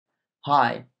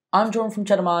Hi, I'm Jordan from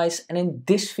Chatbot, and in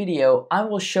this video I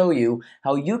will show you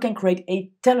how you can create a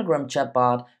Telegram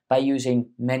chatbot by using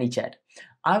ManyChat.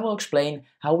 I will explain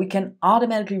how we can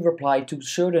automatically reply to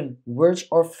certain words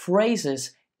or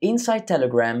phrases inside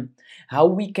Telegram, how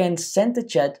we can send the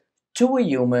chat to a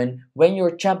human when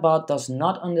your chatbot does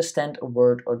not understand a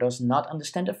word or does not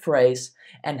understand a phrase,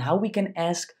 and how we can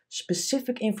ask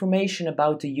specific information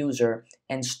about the user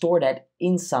and store that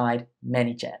inside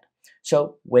ManyChat.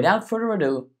 So without further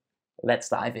ado, let's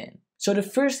dive in. So the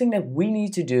first thing that we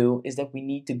need to do is that we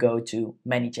need to go to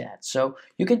ManyChat. So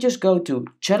you can just go to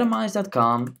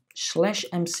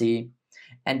chatamize.com/mc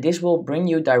and this will bring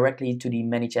you directly to the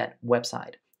ManyChat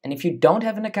website. And if you don't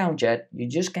have an account yet, you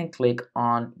just can click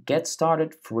on Get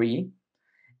Started Free.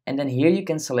 And then here you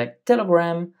can select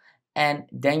Telegram and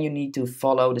then you need to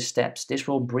follow the steps. This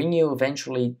will bring you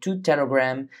eventually to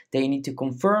Telegram. Then you need to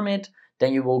confirm it.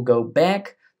 Then you will go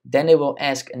back. Then they will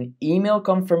ask an email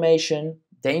confirmation.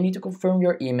 Then you need to confirm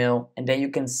your email and then you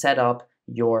can set up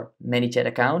your ManyChat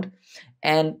account.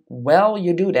 And while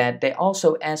you do that, they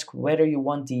also ask whether you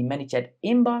want the ManyChat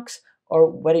inbox or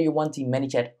whether you want the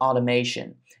ManyChat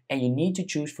automation. And you need to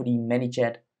choose for the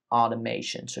ManyChat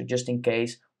automation. So just in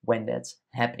case when that's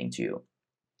happening to you.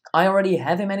 I already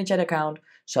have a ManyChat account,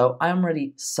 so I'm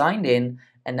already signed in,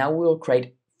 and now we will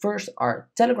create first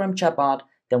our Telegram chatbot,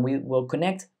 then we will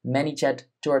connect ManyChat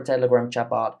to our Telegram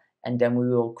chatbot, and then we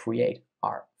will create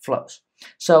our flows.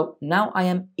 So now I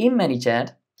am in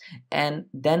ManyChat, and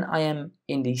then I am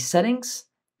in the settings,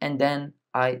 and then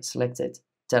I selected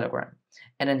Telegram.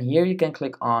 And then here you can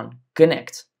click on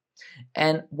connect.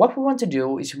 And what we want to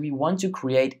do is we want to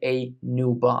create a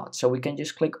new bot. So we can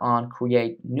just click on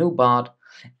create new bot,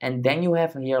 and then you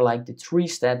have here like the 3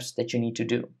 steps that you need to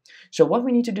do. So what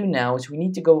we need to do now is we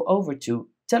need to go over to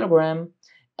Telegram,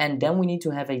 and then we need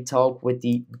to have a talk with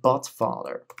the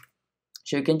BotFather.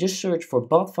 So you can just search for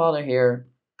BotFather here,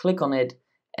 click on it,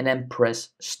 and then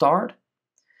press start.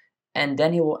 And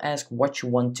then he will ask what you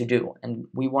want to do. And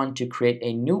we want to create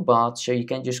a new bot, so you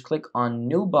can just click on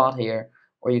new bot here,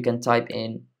 or you can type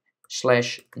in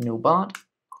 /newbot.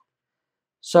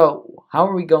 So how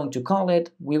are we going to call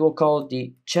it? We will call it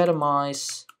the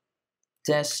Chatamize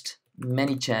test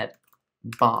ManyChat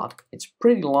bot. It's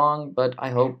pretty long, but I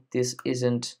hope this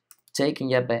isn't taken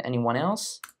yet by anyone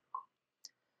else.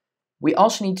 We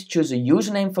also need to choose a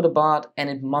username for the bot,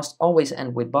 and it must always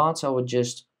end with bot. So I will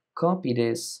just copy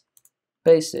this,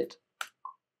 paste it.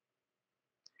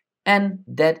 And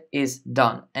that is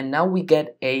done. And now we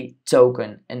get a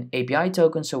token, an API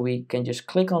token, so we can just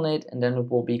click on it and then it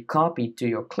will be copied to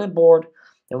your clipboard.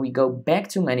 Then we go back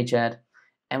to ManyChat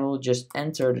and we'll just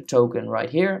enter the token right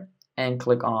here and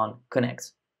click on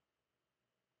connect.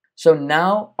 So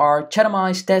now our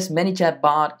Chatamize test ManyChat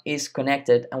bot is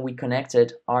connected, and we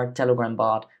connected our Telegram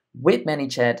bot with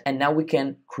ManyChat, and now we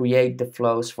can create the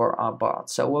flows for our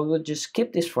bot. So we'll just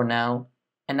skip this for now,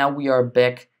 and now we are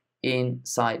back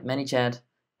inside ManyChat,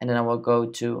 and then I will go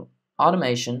to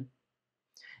automation,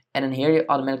 and then here you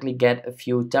automatically get a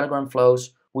few Telegram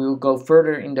flows. We will go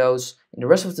further in those in the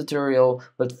rest of the tutorial,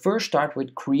 but first start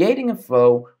with creating a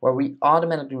flow where we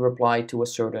automatically reply to a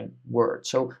certain word.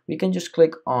 So we can just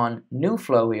click on new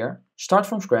flow here, start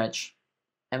from scratch,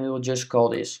 and we will just call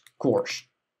this course.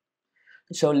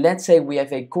 So let's say we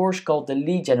have a course called the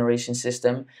lead generation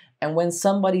system, and when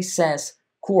somebody says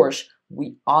course,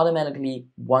 we automatically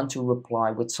want to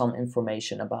reply with some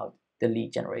information about the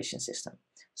lead generation system.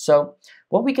 So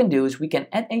what we can do is we can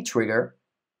add a trigger,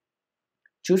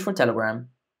 choose for Telegram,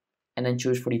 and then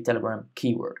choose for the Telegram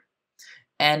keyword.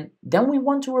 And then we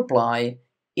want to reply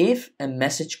if a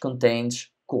message contains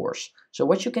course. So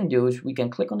what you can do is we can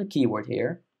click on the keyword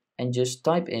here and just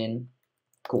type in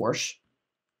course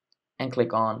and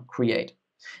click on create.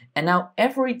 And now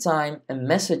every time a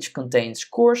message contains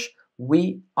course,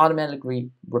 we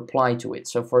automatically reply to it.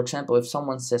 So for example, if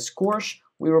someone says course,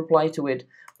 we reply to it,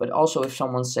 but also if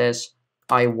someone says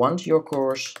I want your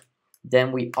course,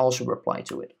 then we also reply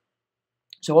to it.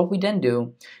 So what we then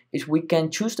do is we can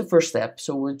choose the first step.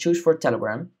 So we'll choose for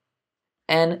Telegram,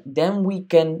 and then we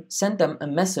can send them a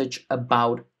message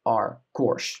about our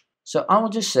course. So I will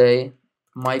just say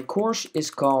my course is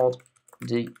called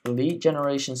the lead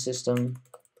generation system,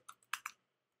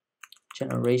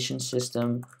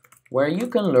 where you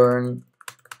can learn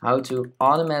how to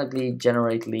automatically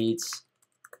generate leads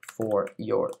for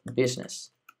your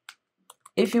business.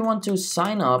 If you want to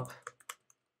sign up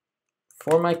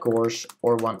for my course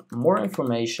or want more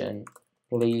information,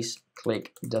 please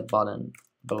click the button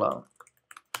below.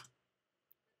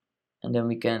 And then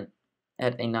we can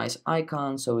add a nice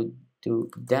icon, so we do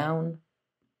down.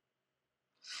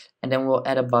 and then we'll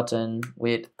add a button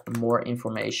with more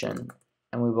information,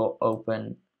 and we will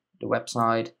open the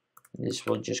website. This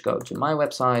will just go to my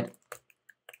website,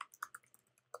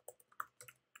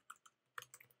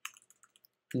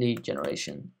 lead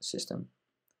generation system,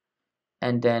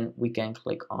 and then we can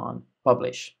click on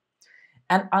publish.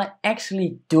 And I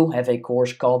actually do have a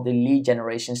course called the lead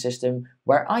generation system,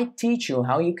 where I teach you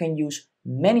how you can use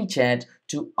ManyChat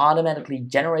to automatically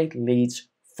generate leads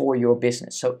for your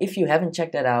business. So if you haven't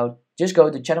checked that out, just go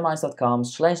to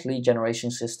chatterminds.com/lead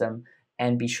generation system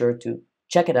and be sure to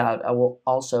check it out. I will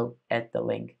also add the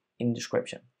link in the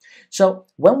description. So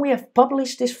when we have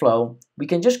published this flow, we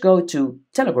can just go to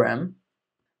Telegram,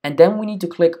 and then we need to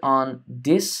click on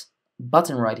this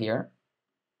button right here,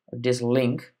 or this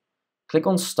link. Click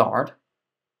on start,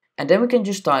 and then we can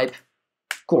just type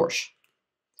course.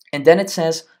 And then it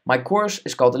says my course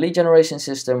is called the lead generation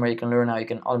system, where you can learn how you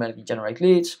can automatically generate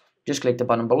leads. Just click the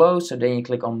button below. So then you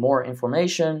click on more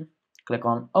information, click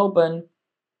on open,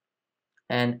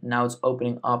 and now it's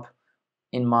opening up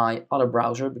in my other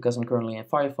browser because I'm currently in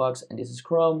Firefox and this is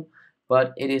Chrome,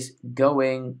 but it is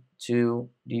going to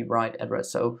the right address.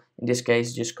 So in this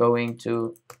case, just going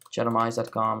to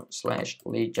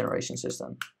chatterminds.com/lead generation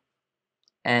system.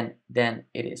 And then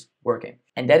it is working.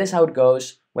 And that is how it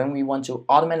goes when we want to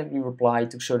automatically reply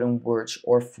to certain words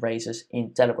or phrases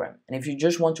in Telegram. And if you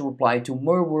just want to reply to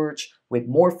more words with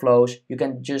more flows, you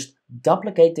can just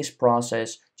duplicate this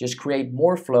process, just create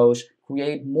more flows,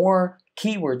 create more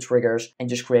keyword triggers, and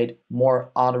just create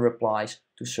more auto replies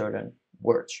to certain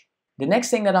words. The next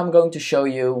thing that I'm going to show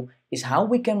you is how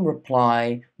we can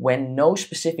reply when no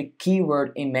specific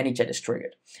keyword in ManyChat is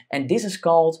triggered. And this is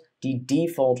called the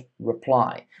default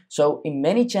reply. So in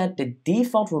ManyChat, the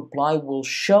default reply will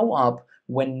show up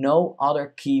when no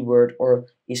other keyword or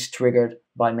is triggered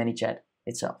by ManyChat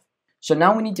itself. So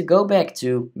now we need to go back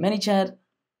to ManyChat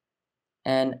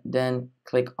and then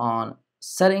click on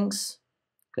settings,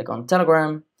 click on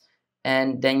Telegram,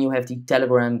 and then you have the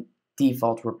Telegram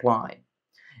default reply.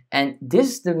 And this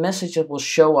is the message that will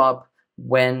show up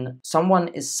when someone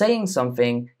is saying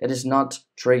something that is not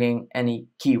triggering any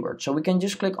keyword. So we can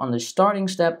just click on the starting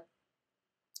step,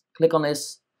 click on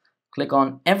this, click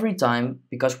on every time,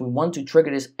 because we want to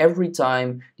trigger this every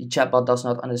time the chatbot does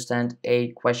not understand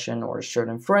a question or a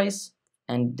certain phrase.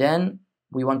 And then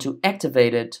we want to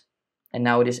activate it, and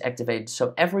now it is activated.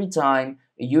 So every time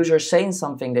a user is saying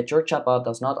something that your chatbot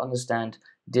does not understand,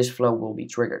 this flow will be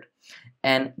triggered.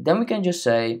 And then we can just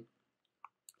say,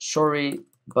 sorry,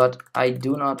 but I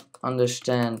do not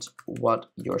understand what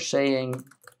you're saying.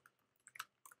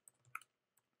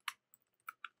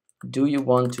 Do you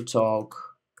want to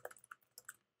talk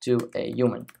to a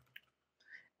human?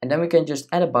 And then we can just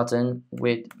add a button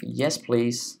with yes,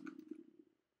 please.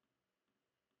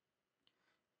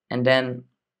 And then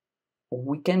what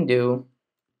we can do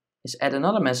is add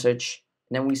another message.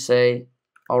 And then we say,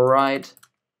 all right,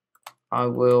 I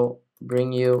will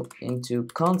bring you into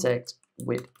contact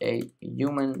with a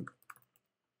human.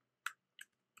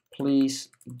 Please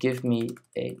give me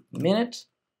a minute.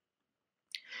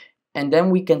 And then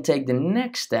we can take the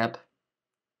next step,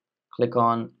 click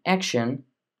on action,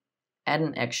 add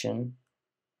an action,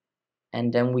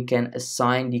 and then we can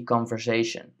assign the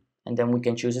conversation. And then we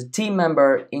can choose a team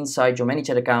member inside your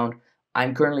ManyChat account.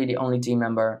 I'm currently the only team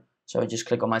member, so I just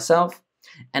click on myself.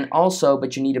 And also,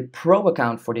 but you need a pro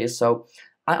account for this. So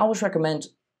I always recommend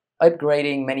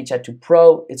upgrading ManyChat to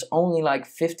Pro. It's only like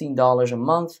 $15 a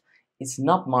month. It's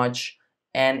not much,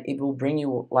 and it will bring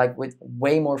you like with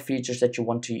way more features that you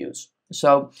want to use.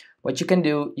 So what you can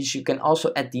do is you can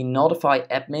also add the notify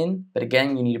admin, but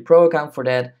again, you need a Pro account for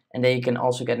that. And then you can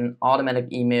also get an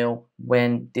automatic email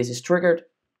when this is triggered.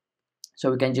 So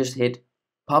we can just hit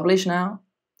publish now,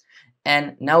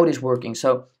 and now it is working.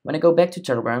 So when I go back to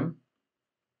Telegram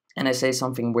and I say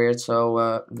something weird,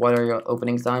 so what are your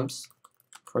opening times,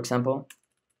 for example,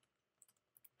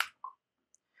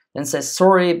 then it says,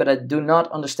 sorry, but I do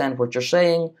not understand what you're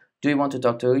saying. Do you want to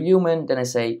talk to a human? Then I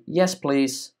say, yes,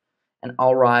 please. And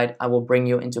all right, I will bring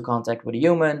you into contact with a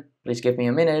human. Please give me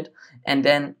a minute. And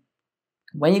then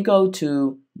when you go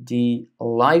to the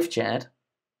live chat,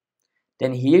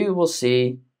 then here you will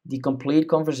see the complete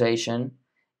conversation.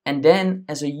 And then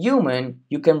as a human,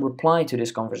 you can reply to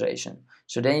this conversation.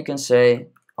 So then you can say,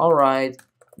 all right,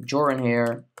 Joran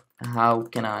here, how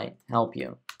can I help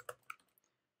you?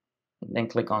 And then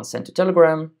click on send to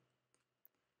Telegram.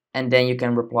 And then you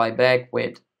can reply back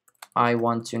with, I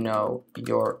want to know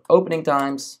your opening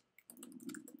times.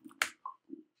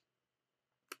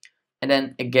 And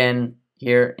then again,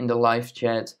 here in the live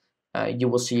chat, you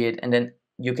will see it. And then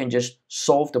you can just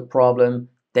solve the problem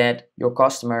that your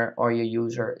customer or your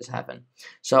user is having.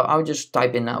 So I'll just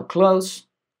type in now close,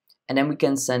 and then we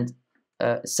can send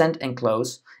and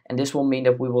close, and this will mean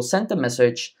that we will send the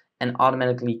message and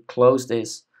automatically close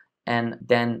this. And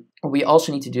then what we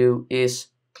also need to do is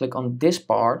click on this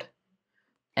part,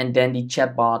 and then the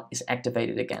chatbot is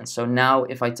activated again. So now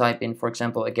if I type in, for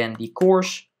example, again the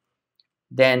course,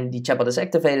 then the chatbot is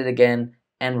activated again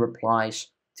and replies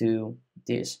to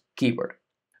this keyword.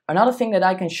 Another thing that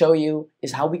I can show you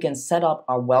is how we can set up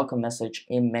our welcome message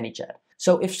in ManyChat.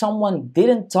 So if someone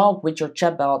didn't talk with your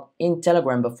chatbot in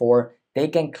Telegram before, they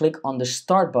can click on the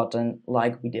start button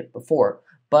like we did before.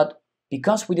 But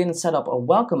because we didn't set up a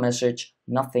welcome message,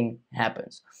 nothing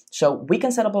happens. So we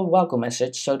can set up a welcome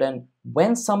message, so then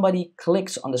when somebody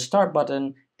clicks on the start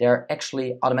button, there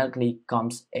actually automatically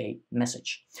comes a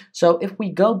message. So if we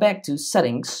go back to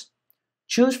settings,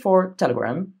 choose for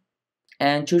Telegram,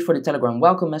 and choose for the Telegram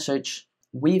welcome message,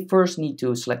 we first need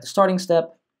to select the starting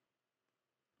step,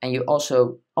 and you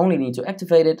also only need to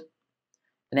activate it.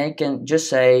 And then you can just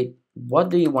say, what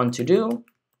do you want to do?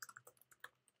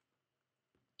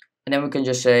 And then we can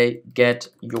just say, get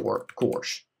your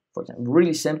course, for example.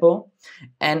 Really simple.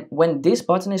 And when this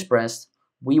button is pressed,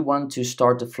 we want to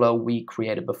start the flow we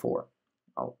created before.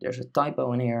 Oh, there's a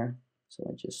typo in here. So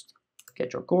I just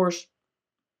get your course.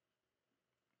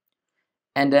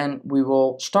 And then we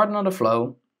will start another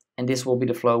flow, and this will be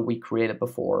the flow we created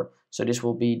before. So this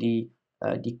will be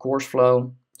the course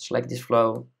flow. Select this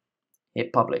flow,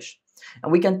 hit publish.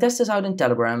 And we can test this out in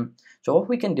Telegram. So what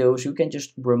we can do is we can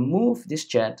just remove this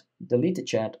chat, delete the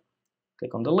chat,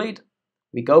 click on delete.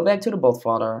 We go back to the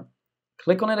BotFather,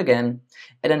 click on it again,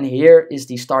 and then here is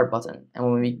the start button. And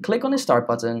when we click on the start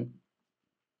button,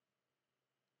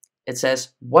 it says,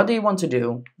 what do you want to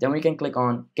do? Then we can click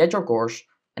on get your course,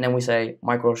 and then we say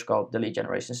microscope, the lead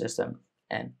generation system,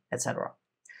 and etc.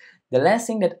 The last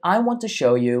thing that I want to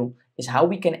show you is how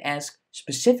we can ask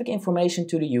specific information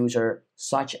to the user,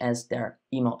 such as their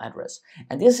email address.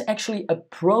 And this is actually a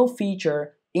pro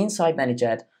feature inside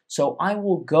ManyChat. So I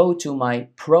will go to my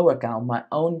pro account, my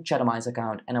own Chatomize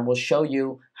account, and I will show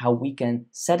you how we can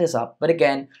set this up. But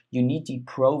again, you need the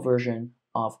pro version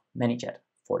of ManyChat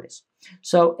for this.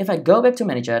 So if I go back to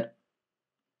ManyChat,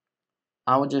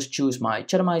 I will just choose my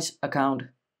Chatomize account,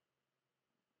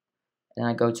 and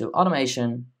I go to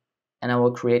automation, and I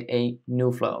will create a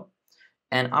new flow.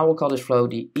 And I will call this flow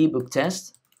the ebook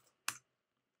test.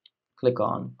 Click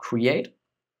on create.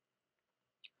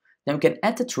 Then we can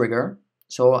add the trigger.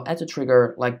 So I'll add the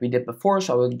trigger like we did before.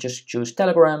 So I will just choose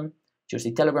Telegram, choose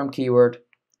the Telegram keyword,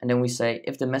 and then we say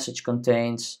if the message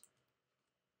contains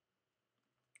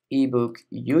ebook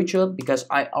YouTube, because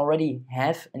I already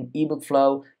have an ebook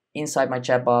flow inside my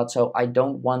chatbot, so I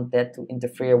don't want that to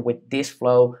interfere with this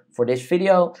flow for this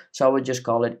video. So I would just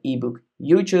call it ebook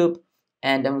YouTube,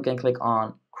 and then we can click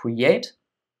on create.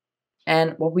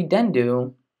 And what we then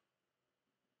do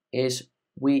is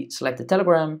we select the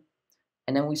Telegram,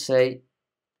 and then we say,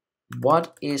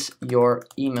 what is your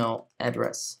email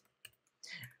address?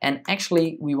 And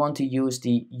actually we want to use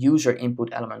the user input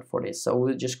element for this. So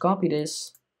we'll just copy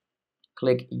this,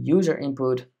 click user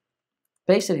input,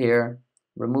 paste it here,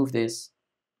 remove this,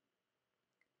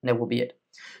 and that will be it.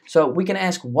 So we can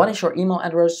ask, what is your email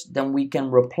address? Then we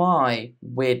can reply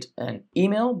with an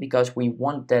email, because we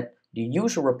want that the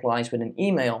user replies with an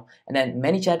email, and then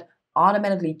ManyChat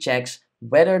automatically checks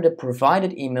whether the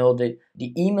provided email, the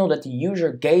email that the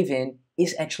user gave in,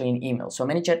 is actually an email. So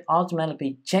ManyChat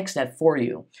automatically checks that for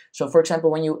you. So for example,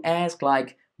 when you ask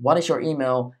like, what is your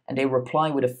email? And they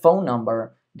reply with a phone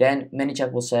number, then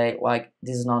ManyChat will say like,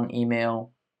 this is not an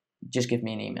email, just give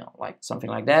me an email, like something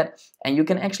like that. And you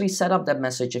can actually set up that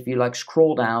message if you like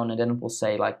scroll down, and then it will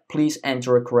say like, please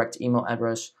enter a correct email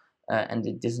address, and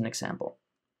this is an example.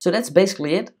 So that's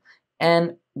basically it.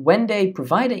 And when they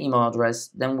provide an email address,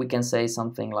 then we can say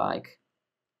something like,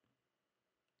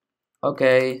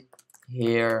 okay,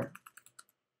 here,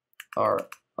 or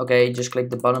okay, just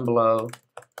click the button below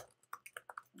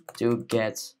to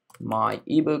get my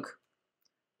ebook.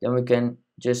 Then we can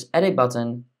just add a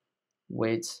button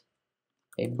with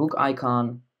a book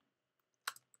icon,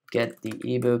 get the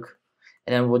ebook,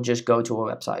 and then we'll just go to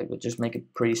our website. We'll just make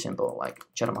it pretty simple, like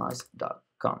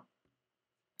chatomize.com.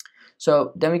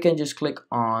 So then we can just click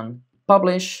on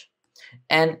publish,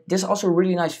 and this is also a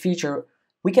really nice feature.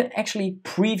 We can actually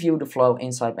preview the flow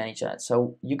inside ManyChat.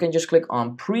 So you can just click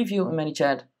on preview in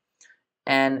ManyChat,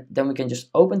 and then we can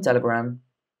just open Telegram,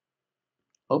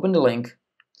 open the link,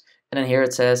 and then here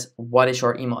it says, what is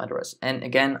your email address? And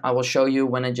again, I will show you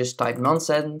when I just type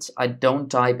nonsense, I don't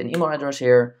type an email address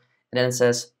here, and then it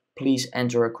says, please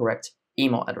enter a correct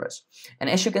email address. And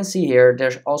as you can see here,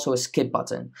 there's also a skip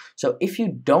button. So if you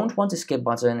don't want the skip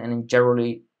button, and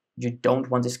generally you don't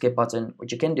want the skip button,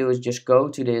 what you can do is just go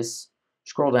to this,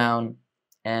 scroll down,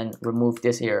 and remove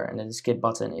this here, and then the skip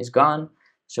button is gone.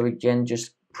 So we can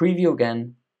just preview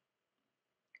again,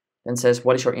 then says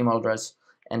what is your email address,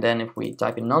 and then if we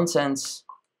type in nonsense,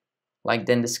 like,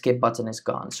 then the skip button is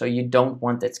gone. So you don't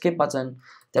want that skip button.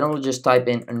 Then I will just type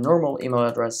in a normal email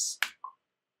address,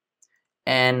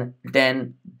 and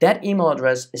then that email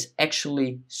address is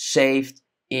actually saved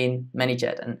in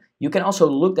ManyChat. And you can also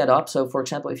look that up. So for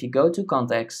example, if you go to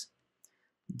contacts,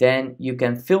 then you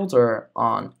can filter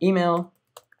on email,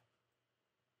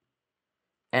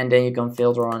 and then you can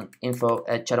filter on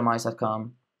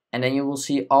info@chatamize.com, and then you will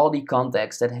see all the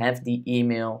contacts that have the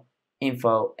email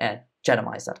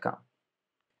info@chatamize.com.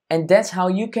 And that's how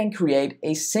you can create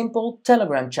a simple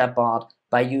Telegram chatbot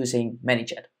by using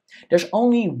ManyChat. There's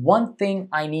only one thing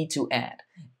I need to add,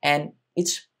 and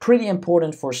it's pretty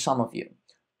important for some of you.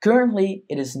 Currently,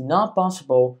 it is not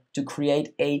possible to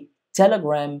create a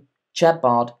Telegram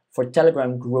chatbot for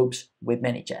Telegram groups with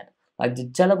ManyChat. Like, the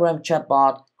Telegram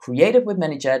chatbot created with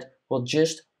ManyChat will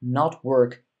just not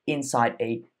work inside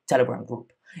a Telegram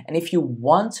group. And if you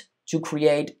want to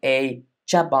create a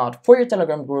chatbot for your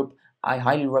Telegram group, I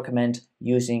highly recommend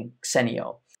using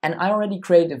Xenio. And I already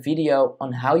created a video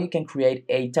on how you can create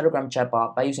a Telegram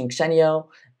chatbot by using Xenio,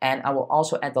 and I will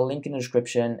also add the link in the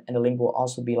description, and the link will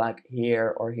also be like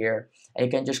here or here. And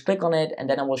you can just click on it, and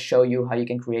then I will show you how you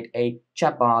can create a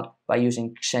chatbot by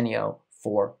using Xenio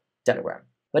for Telegram.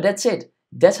 But that's it.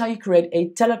 That's how you create a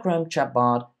Telegram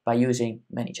chatbot by using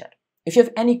ManyChat. If you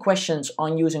have any questions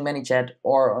on using ManyChat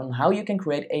or on how you can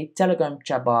create a Telegram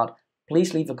chatbot,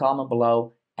 please leave a comment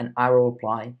below, and I will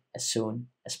reply as soon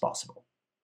as possible.